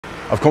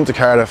I've come to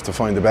Cardiff to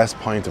find the best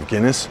pint of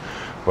Guinness,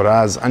 but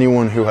as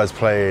anyone who has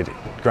played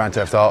Grand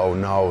Theft Auto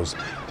knows,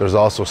 there's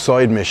also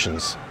side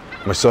missions.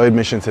 My side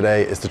mission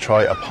today is to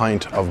try a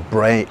pint of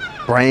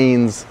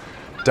Brains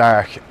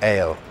Dark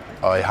Ale.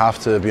 I have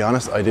to be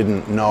honest, I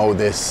didn't know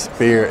this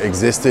beer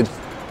existed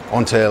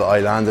until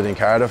I landed in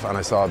Cardiff and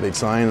I saw a big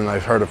sign, and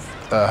I've heard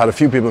had a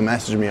few people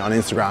message me on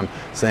Instagram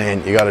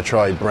saying you got to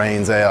try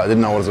Brains Ale. I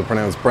didn't know was it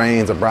pronounced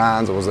Brains or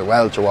Brands or was it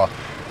Welsh or what.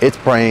 It's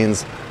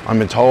Brains. I've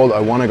been told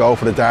I want to go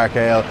for the dark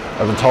ale.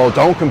 I've been told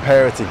don't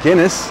compare it to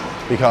Guinness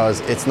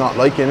because it's not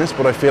like Guinness,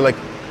 but I feel like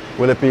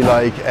will it be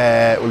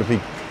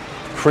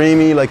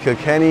creamy like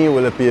Kilkenny?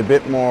 Will it be a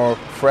bit more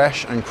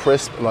fresh and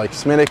crisp like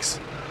Smithwick's?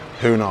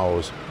 Who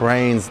knows?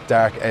 Brains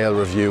Dark Ale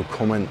review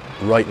coming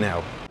right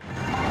now.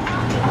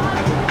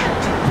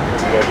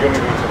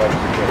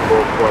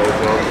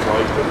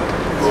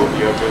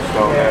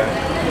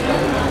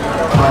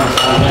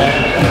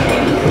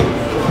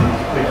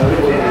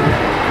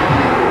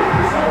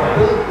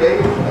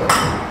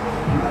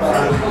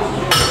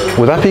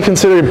 Would that be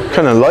considered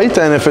kind of light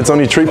then if it's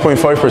only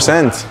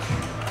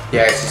 3.5%?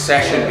 Yeah, it's a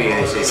session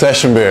beer.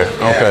 Session beer,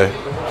 okay.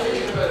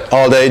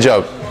 All day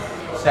job?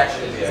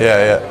 Session beer.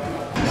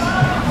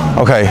 Yeah.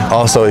 Okay,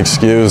 also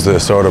excuse the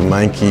sort of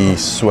manky,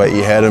 sweaty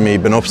head of me.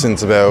 Been up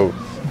since about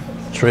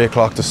 3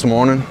 o'clock this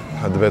morning.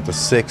 Had about the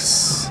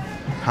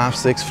half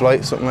six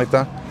flight, something like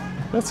that.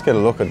 Let's get a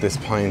look at this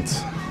pint.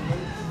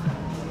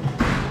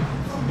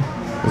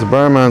 As the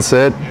barman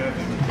said,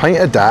 pint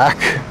of dark.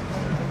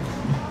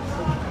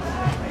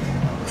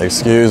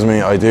 Excuse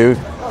me, I do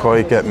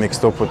quite get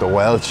mixed up with the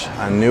Welsh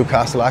and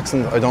Newcastle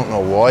accent. I don't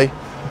know why,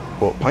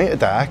 but pint of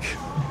dark.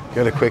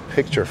 Get a quick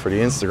picture for the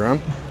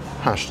Instagram.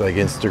 Hashtag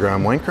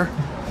Instagram wanker.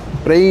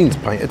 Brains,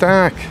 pint of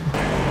dark.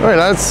 Alright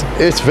lads,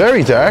 it's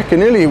very dark. It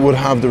nearly would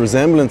have the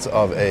resemblance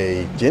of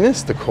a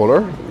Guinness, the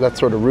colour. That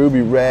sort of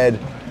ruby red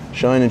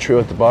shining through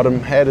at the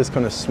bottom. Head is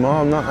kind of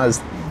small, not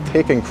as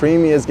thick and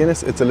creamy as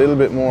Guinness. It's a little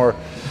bit more,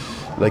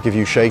 like if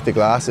you shake the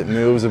glass, it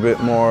moves a bit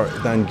more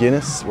than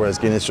Guinness, whereas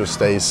Guinness just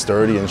stays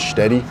sturdy and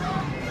steady.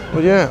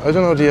 But yeah, I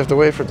don't know, do you have to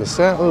wait for it to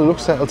settle? It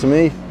looks settled to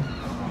me.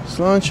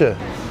 Sláinte.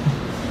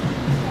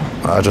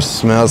 It just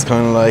smells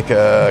kind of like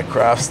a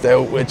craft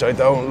stout, which I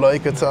don't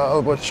like at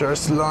all, but sure,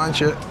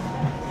 sláinte.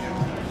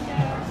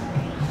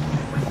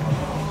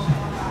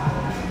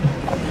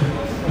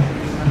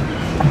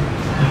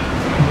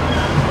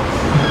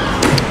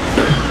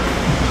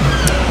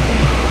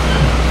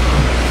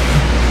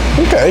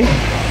 Okay,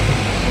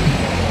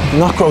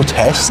 not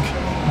grotesque.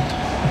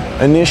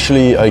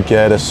 Initially I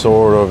get a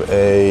sort of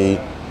a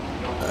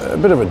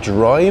bit of a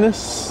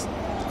dryness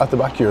at the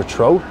back of your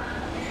throat.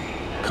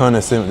 Kind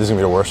of similar, this is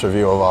going to be the worst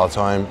review of all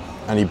time.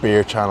 Any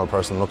beer channel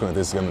person looking at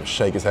this is going to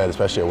shake his head,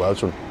 especially a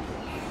Welsh one.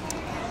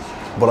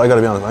 But I got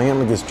to be honest, I get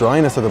like this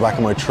dryness at the back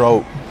of my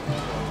throat,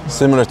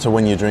 similar to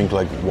when you drink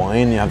like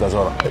wine, you have that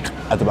sort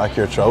of at the back of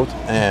your throat.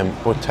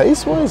 But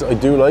taste-wise, I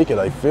do like it.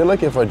 I feel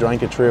like if I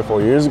drank it 3 or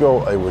 4 years ago,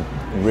 I would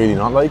really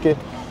not like it.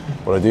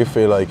 But I do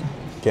feel like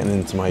getting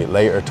into my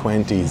later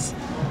 20s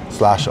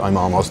 / I'm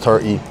almost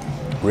 30,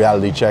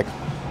 reality check.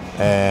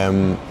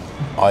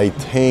 I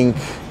think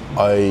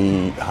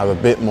I have a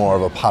bit more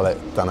of a palate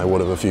than I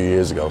would have a few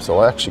years ago, so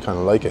I actually kind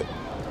of like it.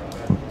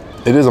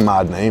 It is a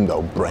mad name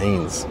though,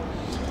 Brains.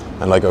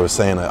 And like I was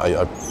saying,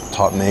 I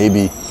thought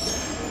maybe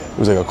it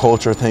was like a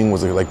culture thing,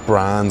 was it like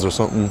brands or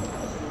something?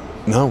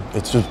 No,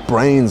 it's just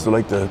Brains.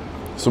 Like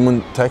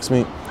someone text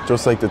me,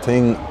 just like the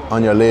thing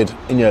on your lid,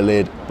 in your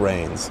lid,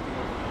 Brains.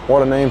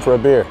 What a name for a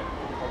beer.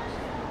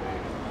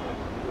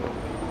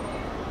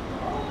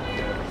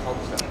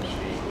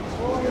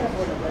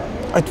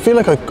 I feel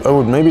like I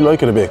would maybe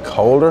like it a bit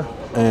colder.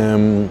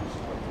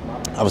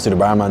 Obviously the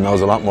barman knows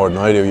a lot more than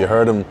I do. You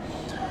heard him.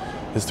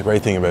 This is the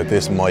great thing about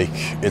this mic.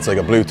 It's like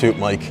a Bluetooth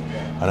mic.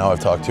 I know I've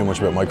talked too much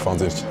about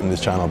microphones in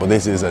this channel, but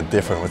this is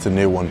it's a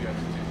new one.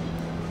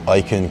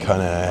 I can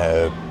kind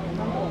of,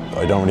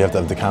 I don't really have to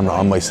have the camera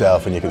on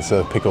myself and you can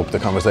still pick up the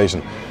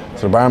conversation.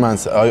 So the barman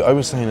said, I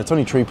was saying it's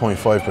only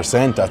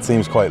 3.5%, that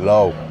seems quite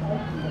low.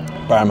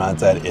 Barman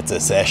said, it's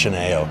a session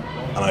ale.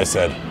 And I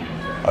said,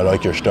 I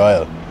like your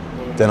style.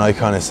 Then I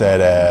kind of said,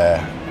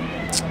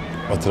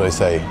 what did I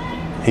say?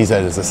 He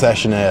said, it's a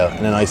session ale.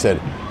 And then I said,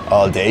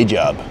 all day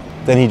job.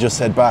 Then he just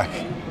said back,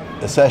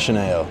 a session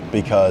ale,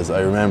 because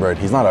I remembered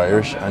he's not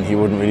Irish and he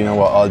wouldn't really know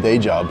what all day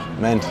job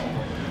meant.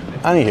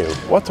 Anywho,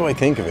 what do I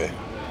think of it?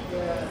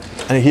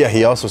 And yeah,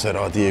 he also said,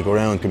 oh, do you go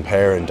around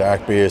comparing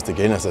dark beers to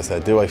Guinness? I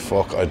said, do I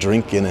fuck? I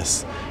drink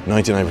Guinness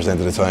 99% of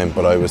the time,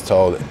 but I was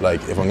told,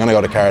 like, if I'm gonna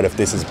go to Cardiff,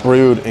 this is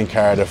brewed in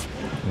Cardiff,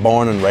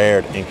 born and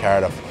reared in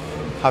Cardiff.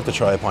 Have to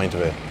try a pint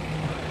of it.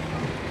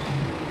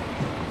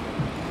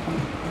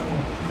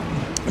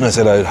 And I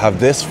said I'd have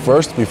this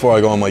first before I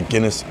go on my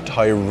Guinness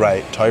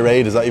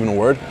tirade, is that even a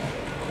word?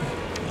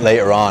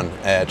 Later on,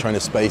 trying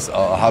to space,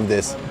 I'll have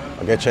this,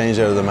 I'll get changed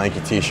out of the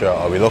manky t-shirt,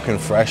 I'll be looking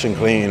fresh and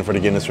clean for the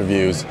Guinness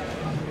reviews.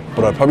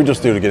 But I'll probably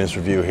just do the Guinness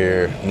review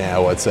here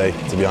now, I'd say,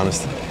 to be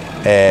honest.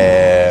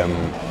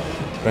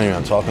 Anyway,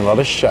 I'm talking a lot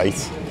of shite.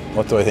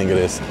 What do I think of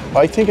this?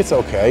 I think it's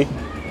okay.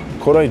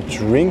 Could I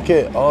drink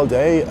it all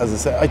day? As I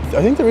said,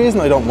 I think the reason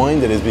I don't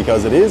mind it is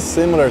because it is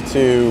similar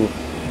to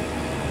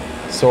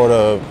sort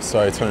of,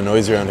 sorry, it's kind of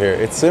noisy around here.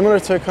 It's similar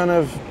to kind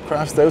of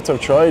craft stouts I've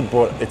tried,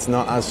 but it's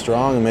not as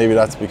strong, and maybe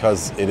that's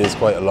because it is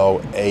quite a low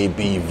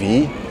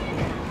ABV,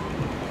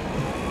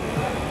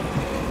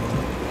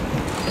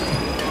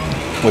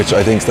 which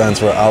I think stands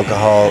for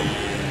alcohol,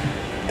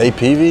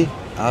 APV,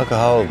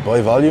 alcohol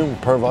by volume,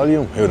 per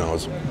volume, who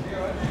knows.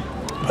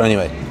 But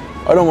anyway,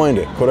 I don't mind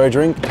it. Could I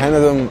drink 10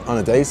 of them on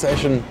a day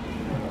session?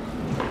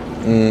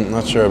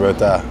 Not sure about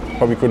that.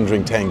 Probably couldn't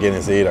drink 10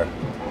 Guinness either.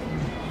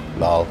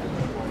 Lol.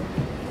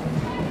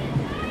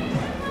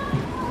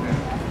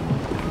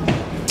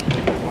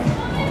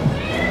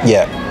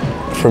 Yeah,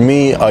 for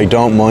me, I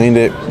don't mind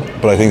it,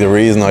 but I think the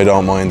reason I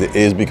don't mind it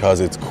is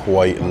because it's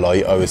quite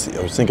light. I was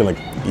thinking, like,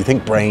 you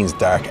think Brain's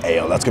dark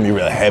ale, that's gonna be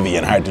real heavy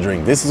and hard to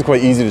drink. This is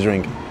quite easy to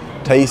drink.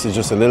 Taste is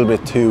just a little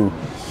bit too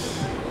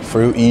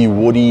fruity,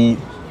 woody,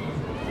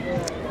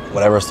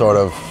 whatever sort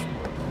of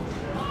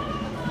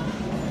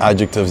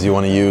adjectives you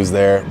want to use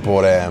there,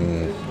 but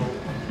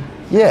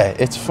yeah,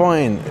 it's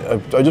fine.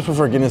 I just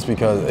prefer Guinness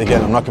because,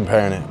 again, I'm not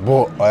comparing it,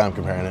 but I am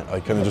comparing it. I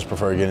kind of just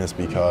prefer Guinness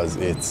because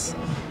it's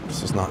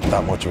just not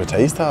that much of a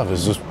taste to have.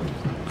 It's just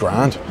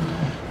grand.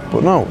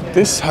 But no,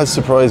 this has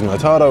surprised me. I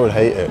thought I would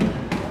hate it.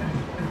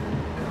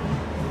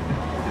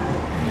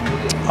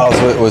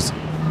 Also, it was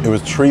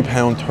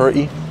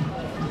 £3.30.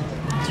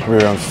 It's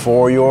probably around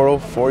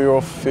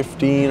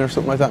 €4.15 or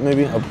something like that,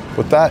 maybe.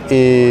 But that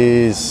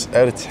is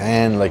out of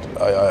 10. Like,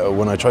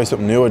 when I try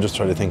something new, I just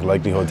try to think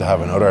likelihood to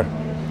have another.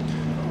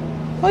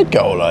 I'd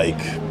go like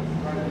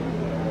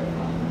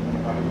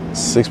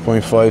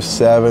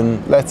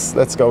 6.57.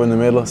 Let's go in the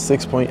middle.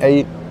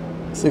 6.8.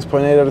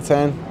 6.8 out of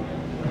 10.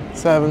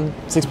 7.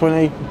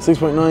 6.8.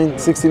 6.9.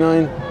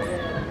 69.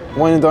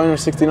 Wine and Diner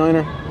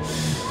 69er.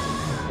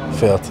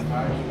 Filth.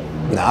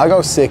 Nah, I'll go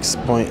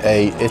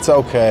 6.8. It's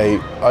okay.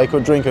 I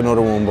could drink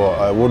another one, but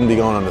I wouldn't be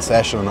going on a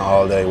session on it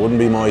all day. It wouldn't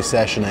be my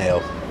session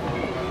ale.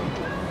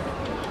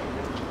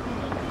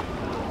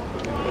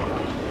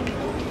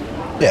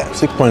 Yeah,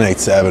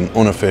 6.87,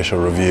 unofficial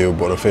review,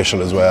 but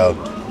official as well.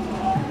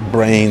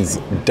 Brain's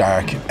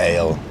Dark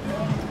Ale.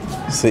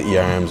 City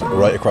Arms,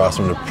 right across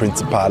from the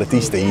Principality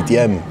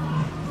Stadium.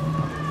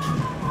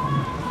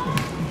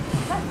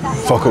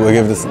 Fuck it, we'll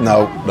give this,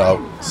 no,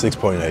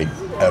 6.8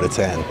 out of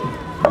 10.